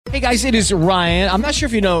Hey guys, it is Ryan. I'm not sure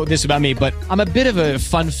if you know this about me, but I'm a bit of a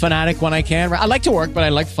fun fanatic when I can. I like to work, but I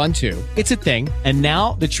like fun too. It's a thing. And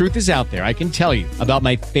now the truth is out there. I can tell you about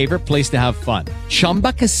my favorite place to have fun.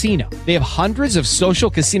 Chumba Casino. They have hundreds of social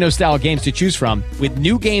casino style games to choose from with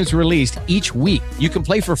new games released each week. You can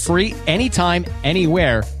play for free anytime,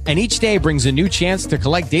 anywhere. And each day brings a new chance to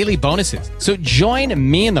collect daily bonuses. So join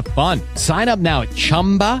me in the fun. Sign up now at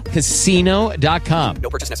ChumbaCasino.com. No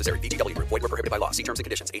purchase necessary. VGW. Void where prohibited by law. See terms and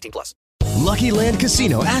conditions. 18+. Lucky Land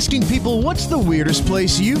Casino, asking people, what's the weirdest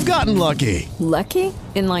place you've gotten lucky? Lucky?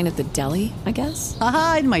 In line at the deli, I guess?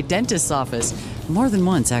 Aha, in my dentist's office. More than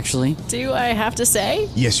once, actually. Do I have to say?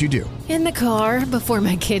 Yes, you do. In the car before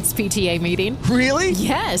my kids' PTA meeting. Really?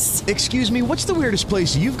 Yes. Excuse me, what's the weirdest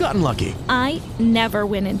place you've gotten lucky? I never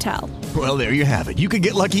win and tell. Well, there you have it. You can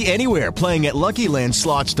get lucky anywhere, playing at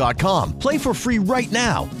LuckyLandSlots.com. Play for free right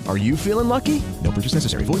now. Are you feeling lucky? No purchase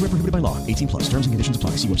necessary. Void where prohibited by law. 18+. Terms and conditions apply.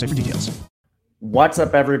 See website for details. What's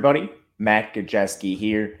up, everybody? Matt Gajeski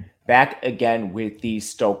here, back again with the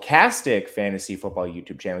Stokastic Fantasy Football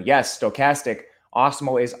YouTube channel. Yes, Stokastic.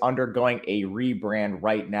 Awesemo is undergoing a rebrand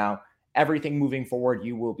right now. Everything moving forward,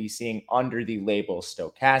 you will be seeing under the label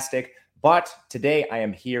Stokastic. But today I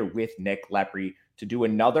am here with Nick Lepre to do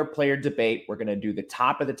another player debate. We're going to do the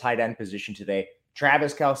top of the tight end position today.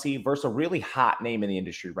 Travis Kelce versus a really hot name in the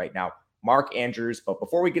industry right now, Mark Andrews. But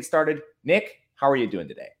before we get started, Nick, how are you doing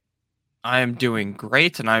today? I am doing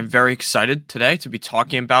great, and I'm very excited today to be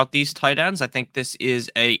talking about these tight ends. I think this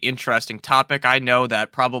is a interesting topic. I know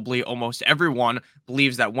that probably almost everyone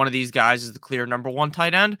believes that one of these guys is the clear number one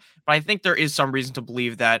tight end, but I think there is some reason to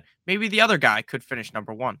believe that maybe the other guy could finish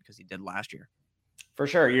number one because he did last year. For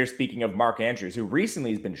sure. You're speaking of Mark Andrews, who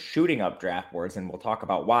recently has been shooting up draft boards, and we'll talk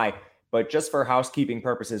about why. But just for housekeeping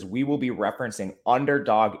purposes, we will be referencing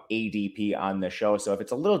Underdog ADP on the show. So if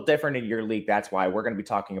it's a little different in your league, that's why we're going to be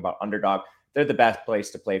talking about Underdog. They're the best place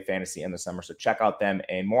to play fantasy in the summer. So check out them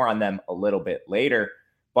and more on them a little bit later.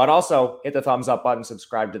 But also hit the thumbs up button,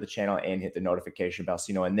 subscribe to the channel, and hit the notification bell so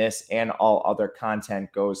you know when this and all other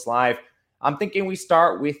content goes live. I'm thinking we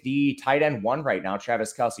start with the tight end one right now,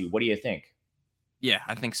 Travis Kelce. What do you think? Yeah,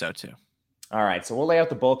 I think so too. All right, so we'll lay out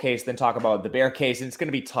the bull case, then talk about the bear case. And it's going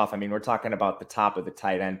to be tough. I mean, we're talking about the top of the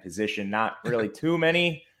tight end position. Not really too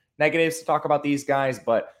many negatives to talk about these guys,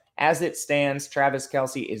 but as it stands, Travis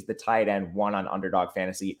Kelce is the tight end one on Underdog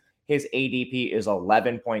Fantasy. His ADP is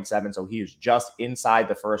 11.7, so he is just inside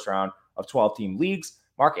the first round of 12-team leagues.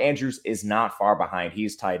 Mark Andrews is not far behind.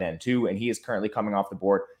 He's tight end two, and he is currently coming off the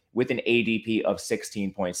board with an ADP of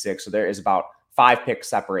 16.6. So there is about 5 picks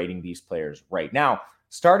separating these players right now.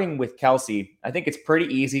 Starting with Kelce, I think it's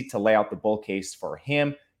pretty easy to lay out the bull case for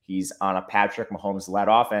him. He's on a Patrick Mahomes-led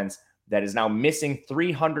offense that is now missing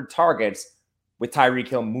 300 targets with Tyreek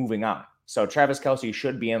Hill moving on. So Travis Kelce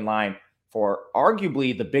should be in line for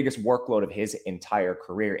arguably the biggest workload of his entire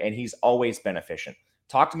career, and he's always been efficient.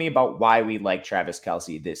 Talk to me about why we like Travis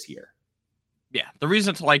Kelce this year. Yeah, the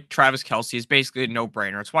reason to like Travis Kelce is basically a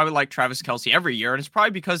no-brainer. It's why we like Travis Kelce every year, and it's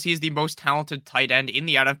probably because he's the most talented tight end in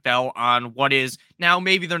the NFL on what is now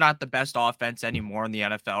maybe they're not the best offense anymore in the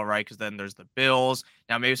NFL, right? Because then there's the Bills.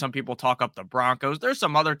 Now maybe some people talk up the Broncos. There's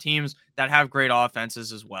some other teams that have great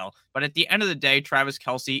offenses as well. But at the end of the day, Travis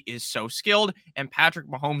Kelce is so skilled, and Patrick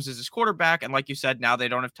Mahomes is his quarterback. And like you said, now they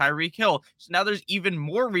don't have Tyreek Hill. So now there's even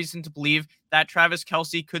more reason to believe that Travis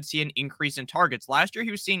Kelce could see an increase in targets. Last year,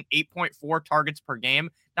 he was seeing 8.4 targets per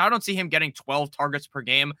game. Now, I don't see him getting 12 targets per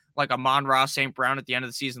game like Amon-Ra St. Brown at the end of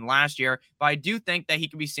the season last year, but I do think that he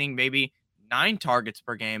could be seeing maybe 9 targets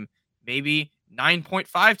per game, maybe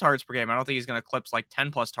 9.5 targets per game. I don't think he's going to eclipse like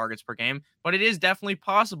 10 plus targets per game, but it is definitely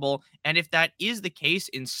possible. And if that is the case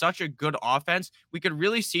in such a good offense, we could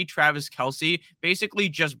really see Travis Kelce basically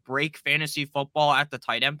just break fantasy football at the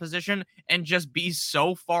tight end position and just be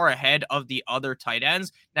so far ahead of the other tight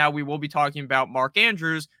ends. Now, we will be talking about Mark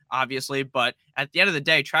Andrews, obviously, but at the end of the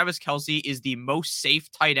day, Travis Kelce is the most safe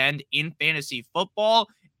tight end in fantasy football.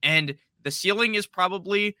 And the ceiling is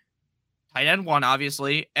probably tight end one,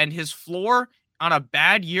 obviously, and his floor on a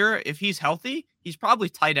bad year, if he's healthy, he's probably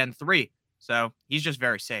tight end 3. So he's just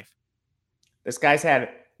very safe. This guy's had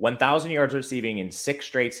 1,000 yards receiving in 6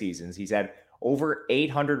 straight seasons. He's had over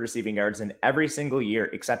 800 receiving yards in every single year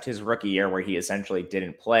except his rookie year where he essentially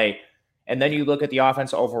didn't play. And then you look at the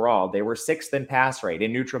offense overall. They were 6th in pass rate.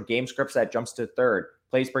 In neutral game scripts, that jumps to 3rd.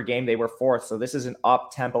 Plays per game, they were 4th. So this is an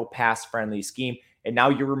up-tempo, pass-friendly scheme. And now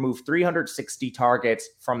you remove 360 targets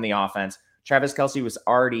from the offense. Travis Kelce was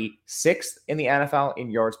already 6th in the NFL in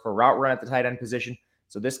yards per route run at the tight end position.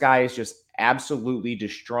 So this guy is just absolutely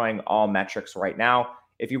destroying all metrics right now.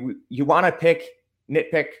 If you want to pick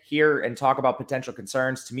nitpick here and talk about potential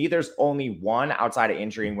concerns, to me, there's only one outside of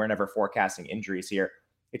injury, and we're never forecasting injuries here.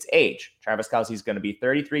 It's age. Travis Kelce's going to be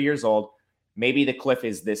 33 years old. Maybe the cliff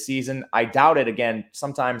is this season. I doubt it. Again,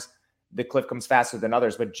 sometimes the cliff comes faster than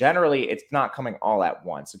others, but generally it's not coming all at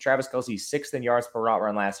once. So Travis Kelce, 6th in yards per route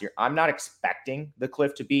run last year. I'm not expecting the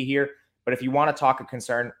cliff to be here, but if you want to talk a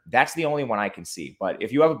concern, that's the only one I can see. But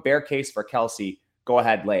if you have a bear case for Kelce, go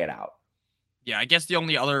ahead, lay it out. Yeah, I guess the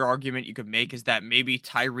only other argument you could make is that maybe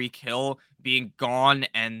Tyreek Hill being gone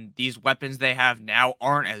and these weapons they have now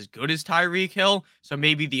aren't as good as Tyreek Hill. So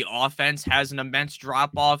maybe the offense has an immense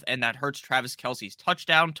drop off and that hurts Travis Kelce's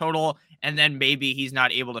touchdown total. And then maybe he's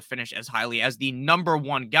not able to finish as highly as the number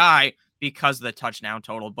one guy because of the touchdown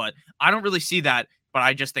total. But I don't really see that. But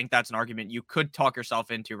I just think that's an argument you could talk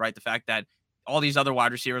yourself into, right? The fact that all these other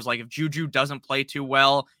wide receivers, like if Juju doesn't play too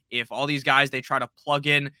well, if all these guys they try to plug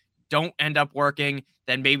in don't end up working,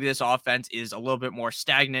 then maybe this offense is a little bit more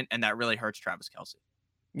stagnant, and that really hurts Travis Kelce.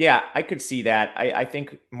 Yeah, I could see that. I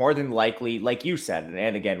think more than likely, like you said,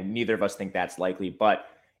 and again, neither of us think that's likely, but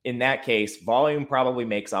in that case, volume probably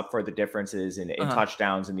makes up for the differences in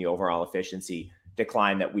touchdowns and the overall efficiency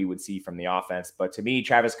decline that we would see from the offense. But to me,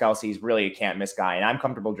 Travis Kelce is really a can't-miss guy, and I'm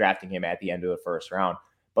comfortable drafting him at the end of the first round.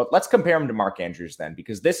 But let's compare him to Mark Andrews then,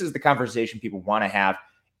 because this is the conversation people want to have.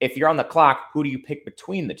 If you're on the clock, who do you pick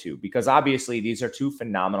between the two? Because obviously these are two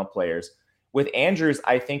phenomenal players. With Andrews,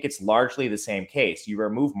 I think it's largely the same case. You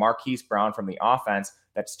remove Marquise Brown from the offense,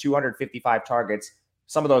 that's 255 targets,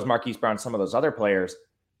 some of those Marquise Brown, some of those other players,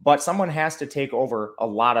 but someone has to take over a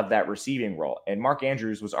lot of that receiving role. And Mark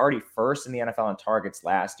Andrews was already first in the NFL in targets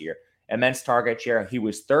last year. Immense target share. He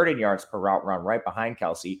was third in yards per route run, right behind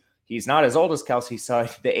Kelce. He's not as old as Kelce, so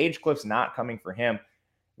the age cliff's not coming for him.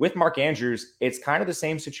 With Mark Andrews, it's kind of the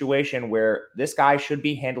same situation where this guy should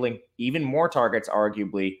be handling even more targets,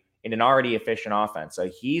 arguably, in an already efficient offense. So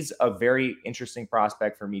he's a very interesting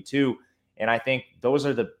prospect for me too. And I think those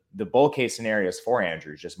are the bull case scenarios for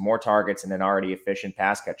Andrews, just more targets and an already efficient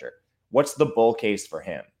pass catcher. What's the bull case for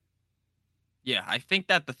him? Yeah, I think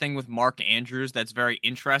that the thing with Mark Andrews that's very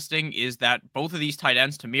interesting is that both of these tight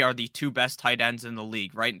ends to me are the two best tight ends in the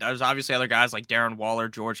league, right? There's obviously other guys like Darren Waller,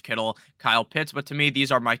 George Kittle, Kyle Pitts, but to me,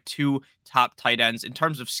 these are my two top tight ends in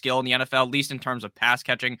terms of skill in the NFL, at least in terms of pass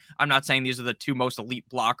catching. I'm not saying these are the two most elite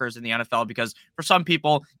blockers in the NFL because for some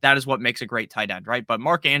people, that is what makes a great tight end, right? But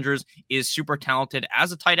Mark Andrews is super talented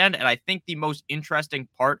as a tight end, and I think the most interesting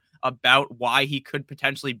part about why he could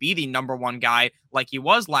potentially be the number one guy like he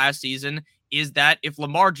was last season is that if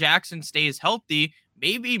Lamar Jackson stays healthy,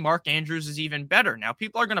 maybe Mark Andrews is even better. Now,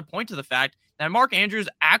 people are going to point to the fact that Mark Andrews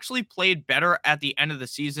actually played better at the end of the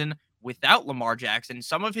season without Lamar Jackson.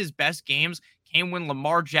 Some of his best games came when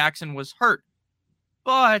Lamar Jackson was hurt.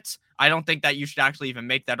 But I don't think that you should actually even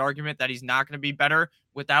make that argument that he's not going to be better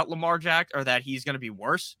without Lamar Jackson or that he's going to be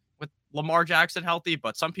worse with Lamar Jackson healthy.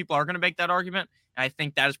 But some people are going to make that argument. And I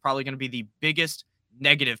think that is probably going to be the biggest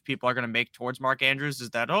negative people are going to make towards Mark Andrews is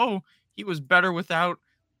that, oh, he was better without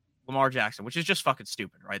Lamar Jackson, which is just fucking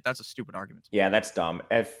stupid, right? That's a stupid argument. Yeah, that's dumb.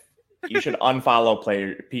 If you should unfollow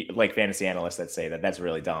like fantasy analysts that say that, that's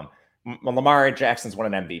really dumb. Lamar Jackson's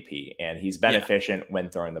won an MVP, and he's been efficient when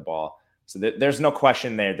throwing the ball. So there's no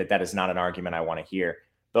question there that is not an argument I want to hear.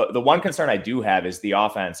 The one concern I do have is the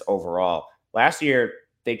offense overall. Last year,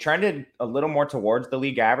 they trended a little more towards the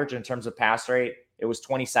league average in terms of pass rate. It was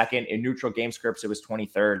 22nd. In neutral game scripts, it was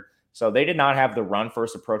 23rd. So they did not have the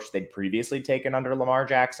run-first approach they'd previously taken under Lamar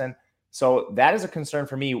Jackson. So that is a concern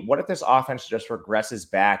for me. What if this offense just regresses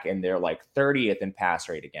back and they're like 30th in pass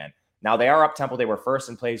rate again? Now, they are up-tempo. They were first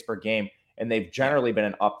in plays per game, and they've generally been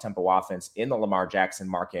an up-tempo offense in the Lamar Jackson,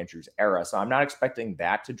 Mark Andrews era. So I'm not expecting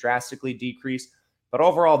that to drastically decrease. But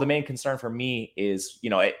overall, the main concern for me is,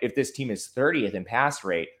 if this team is 30th in pass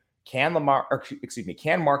rate, can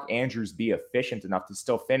Mark Andrews be efficient enough to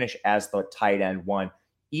still finish as the tight end one,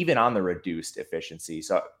 even on the reduced efficiency?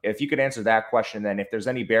 So if you could answer that question, then if there's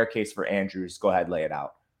any bear case for Andrews, go ahead, lay it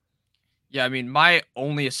out. Yeah, I mean, my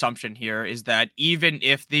only assumption here is that even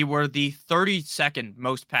if they were the 32nd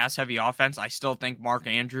most pass-heavy offense, I still think Mark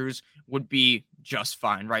Andrews would be just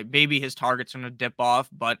fine, right? Maybe his target's going to dip off,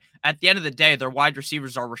 but at the end of the day, their wide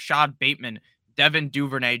receivers are Rashad Bateman, Devin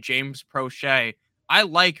Duvernay, James Prochet. I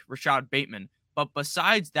like Rashad Bateman, but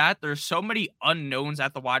besides that, there's so many unknowns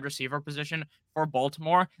at the wide receiver position for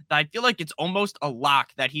Baltimore that I feel like it's almost a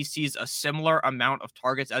lock that he sees a similar amount of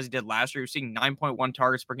targets as he did last year. He was seeing 9.1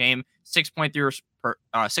 targets per game,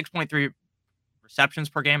 6.3 receptions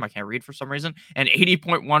per game. I can't read for some reason, and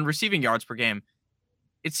 80.1 receiving yards per game.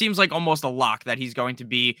 it seems like almost a lock that he's going to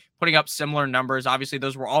be putting up similar numbers. Obviously,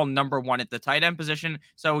 those were all number 1 at the tight end position.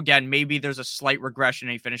 So again, maybe there's a slight regression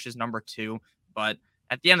and he finishes number 2. But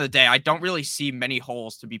at the end of the day, I don't really see many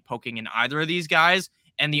holes to be poking in either of these guys.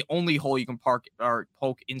 And the only hole you can poke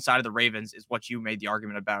inside of the Ravens is what you made the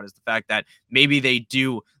argument about, is the fact that maybe they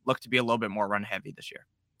do look to be a little bit more run heavy this year.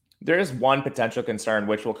 There is one potential concern,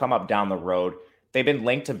 which will come up down the road. They've been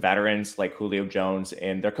linked to veterans like Julio Jones,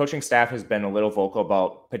 and their coaching staff has been a little vocal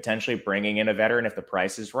about potentially bringing in a veteran if the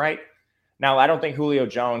price is right. Now, I don't think Julio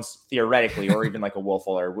Jones, theoretically, or even like a Will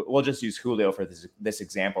Fuller, we'll just use Julio for this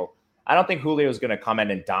example. I don't think Julio is going to come in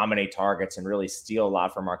and dominate targets and really steal a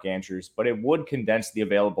lot from Mark Andrews, but it would condense the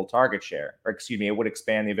available target share, it would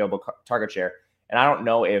expand the available target share. And I don't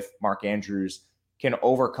know if Mark Andrews can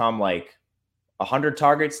overcome like 100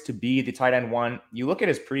 targets to be the tight end 1. You look at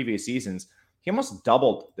his previous seasons, he almost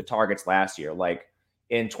doubled the targets last year. Like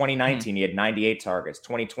in 2019, he had 98 targets.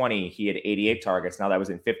 2020, he had 88 targets. Now that was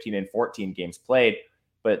in 15 and 14 games played.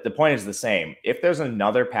 But the point is the same. If there's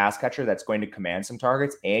another pass catcher that's going to command some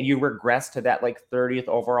targets and you regress to that like 30th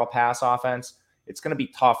overall pass offense, it's going to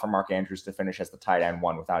be tough for Mark Andrews to finish as the tight end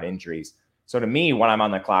 1 without injuries. So to me, when I'm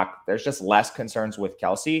on the clock, there's just less concerns with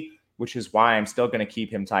Kelce, which is why I'm still going to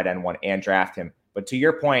keep him tight end 1 and draft him. But to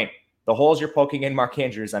your point, the holes you're poking in Mark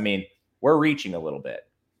Andrews, I mean, we're reaching a little bit.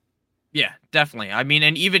 Yeah, definitely. I mean,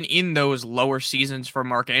 and even in those lower seasons for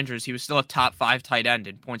Mark Andrews, he was still a top 5 tight end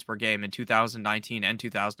in points per game in 2019 and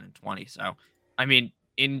 2020. So, I mean,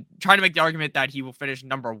 in trying to make the argument that he will finish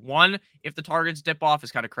number 1 if the targets dip off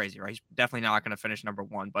is kind of crazy, right? He's definitely not going to finish number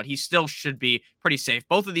 1, but he still should be pretty safe.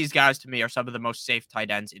 Both of these guys, to me, are some of the most safe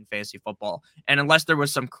tight ends in fantasy football. And unless there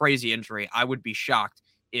was some crazy injury, I would be shocked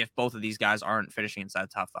if both of these guys aren't finishing inside the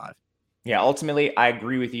top 5. Yeah, ultimately, I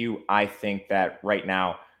agree with you. I think that right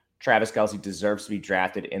now, Travis Kelce deserves to be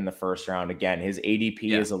drafted in the first round. Again, his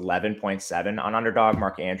ADP is 11.7 on Underdog.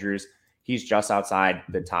 Mark Andrews, he's just outside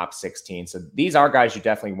the top 16. So these are guys you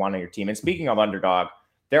definitely want on your team. And speaking of Underdog,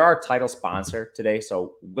 they're our title sponsor today,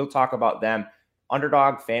 so we'll talk about them.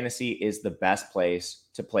 Underdog Fantasy is the best place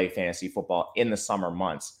to play fantasy football in the summer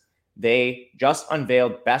months. They just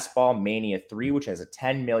unveiled Best Ball Mania 3, which has a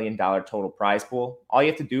 $10 million total prize pool. All you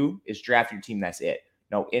have to do is draft your team. That's it.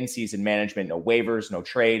 No in-season management, no waivers, no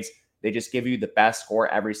trades. They just give you the best score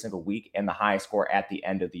every single week, and the highest score at the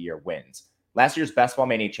end of the year wins. Last year's Best Ball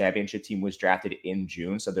Mania championship team was drafted in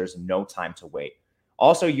June, so there's no time to wait.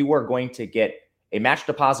 Also, you are going to get a match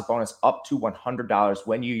deposit bonus up to $100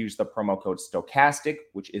 when you use the promo code Stokastic,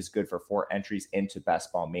 which is good for 4 entries into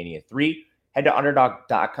Best Ball Mania 3. Head to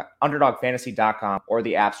underdogfantasy.com or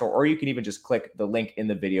the App Store, or you can even just click the link in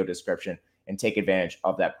the video description and take advantage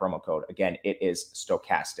of that promo code. Again, it is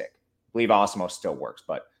Stokastic. I believe Awesemo still works,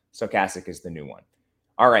 but Stokastic is the new one.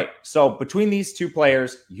 All right, so between these two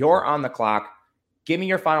players, you're on the clock. Give me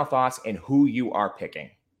your final thoughts and who you are picking.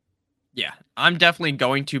 Yeah, I'm definitely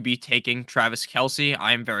going to be taking Travis Kelce.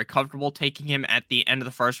 I am very comfortable taking him at the end of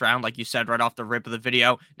the first round, like you said, right off the rip of the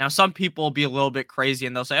video. Now, some people will be a little bit crazy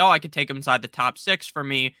and they'll say, oh, I could take him inside the top 6 for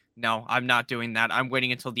me. No, I'm not doing that. I'm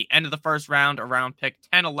waiting until the end of the first round. Around pick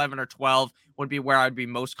 10, 11, or 12 would be where I'd be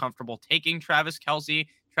most comfortable taking Travis Kelce.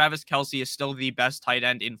 Travis Kelce is still the best tight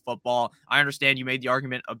end in football. I understand you made the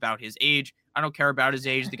argument about his age. I don't care about his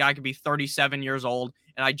age. The guy could be 37 years old,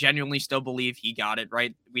 and I genuinely still believe he got it,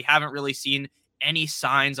 right? We haven't really seen any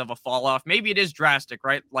signs of a fall off. Maybe it is drastic,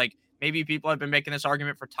 right? Like maybe people have been making this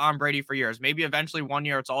argument for Tom Brady for years. Maybe eventually one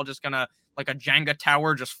year it's all just going to, like a Jenga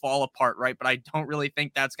tower, just fall apart, right? But I don't really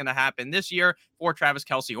think that's going to happen this year for Travis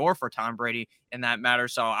Kelce or for Tom Brady in that matter.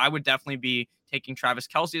 So I would definitely be taking Travis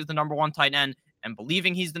Kelce as the number 1 tight end and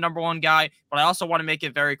believing he's the number 1 guy. But I also want to make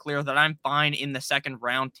it very clear that I'm fine in the second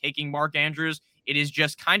round taking Mark Andrews. It is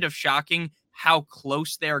just kind of shocking how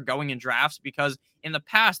close they are going in drafts, because in the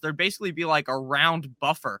past, there'd basically be like a round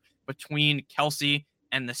buffer between Kelce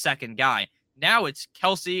and the second guy. Now it's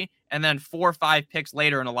Kelce, and then 4 or 5 picks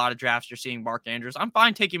later in a lot of drafts, you're seeing Mark Andrews. I'm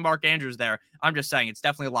fine taking Mark Andrews there. I'm just saying it's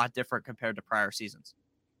definitely a lot different compared to prior seasons.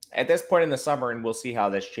 At this point in the summer, and we'll see how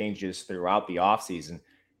this changes throughout the offseason,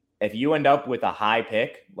 if you end up with a high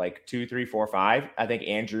pick, like 2, 3, 4, 5, I think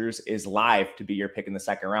Andrews is live to be your pick in the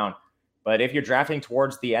second round. But if you're drafting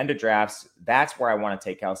towards the end of drafts, that's where I want to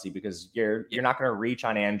take Kelce, because you're not going to reach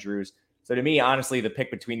on Andrews. So to me, honestly, the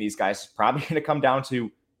pick between these guys is probably going to come down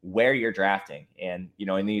to where you're drafting. And, you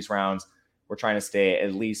know, in these rounds, we're trying to stay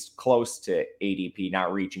at least close to ADP,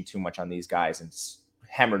 not reaching too much on these guys and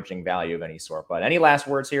hemorrhaging value of any sort. But any last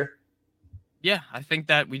words here? Yeah, I think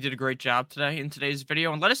that we did a great job today in today's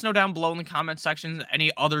video. And let us know down below in the comment section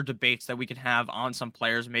any other debates that we can have on some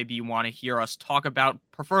players maybe you want to hear us talk about,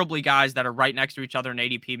 preferably guys that are right next to each other in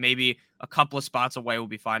ADP. Maybe a couple of spots away will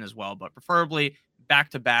be fine as well, but preferably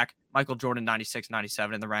back-to-back Michael Jordan 96,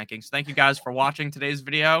 97 in the rankings. Thank you guys for watching today's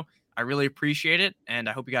video. I really appreciate it, and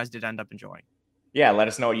I hope you guys did end up enjoying. Yeah, let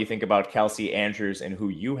us know what you think about Kelce, Andrews, and who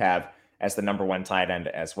you have as the number one tight end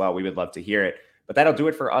as well. We would love to hear it. But that'll do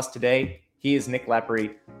it for us today. He is Nick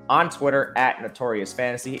Lepre on Twitter at Notorious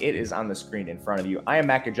Fantasy. It is on the screen in front of you. I am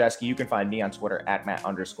Matt Gajewski. You can find me on Twitter at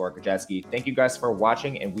Matt_Gajewski. Thank you guys for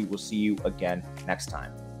watching, and we will see you again next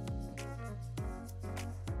time.